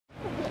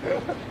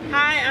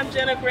I'm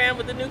Jenna Graham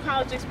with the New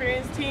College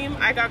Experience team.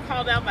 I got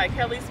called out by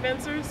Kelly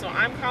Spencer, so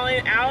I'm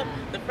calling out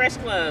the Fresh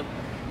Club.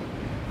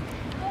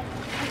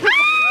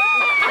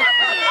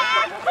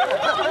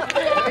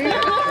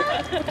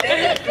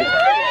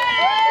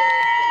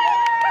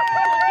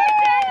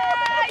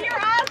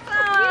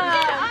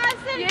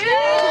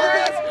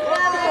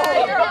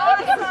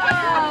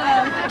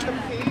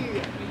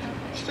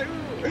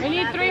 We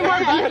need 3 more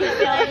buckets,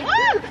 Billy.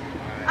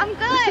 I'm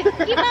good.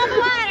 Keep on the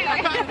ladder.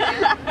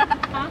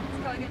 Huh?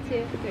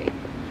 2, 3.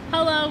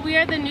 Hello, we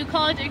are the New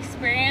College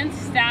Experience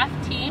staff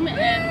team,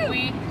 and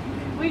we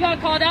got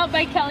called out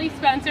by Kelly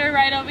Spencer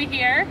right over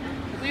here.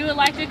 We would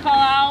like to call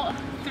out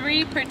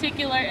 3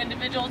 particular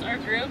individuals or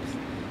groups.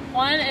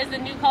 One is the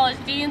New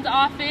College Dean's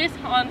office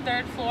on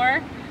 3rd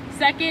floor.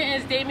 Second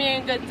is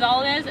Damian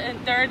Gonzalez, and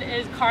third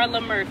is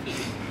Carla Murphy.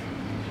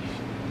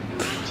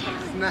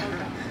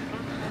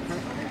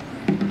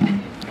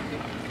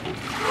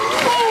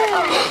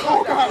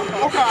 Oh God,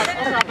 oh God,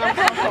 oh God.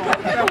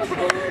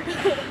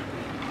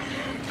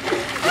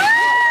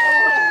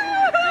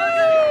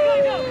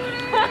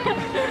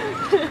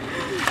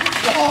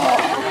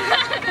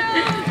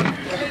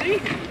 Ready?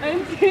 And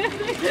 2,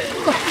 3.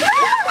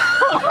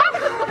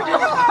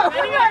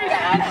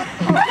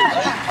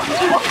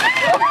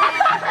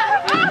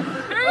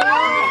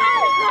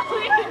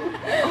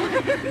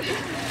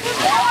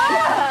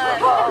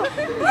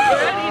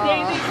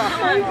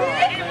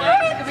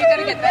 We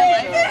gotta get that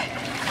right.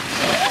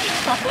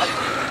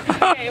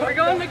 Okay, we're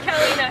going to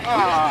Kelly next.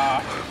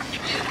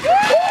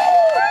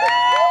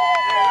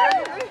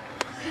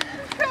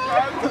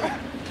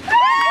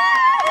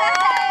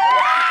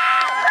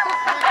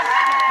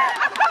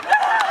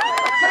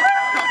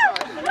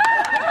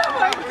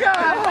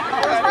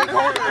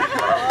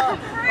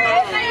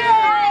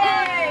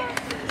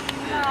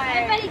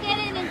 Everybody get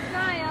in and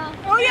smile.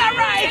 Oh yeah,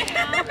 right!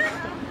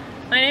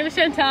 My name is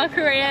Chantel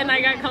Correa, and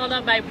I got called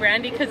up by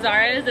Brandy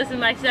Cazares. This is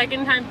my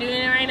 2nd time doing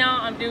it right now.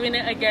 I'm doing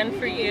it again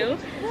for you.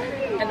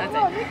 And that's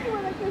it.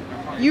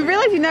 You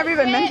realize you never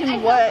even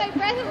mentioned what? My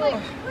breath is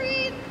like,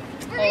 breathe,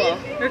 breathe.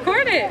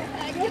 Record it.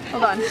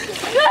 Hold on.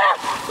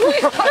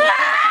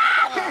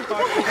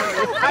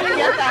 I didn't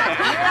get that.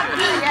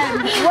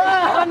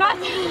 Whoa. I'm not.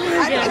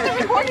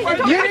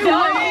 You're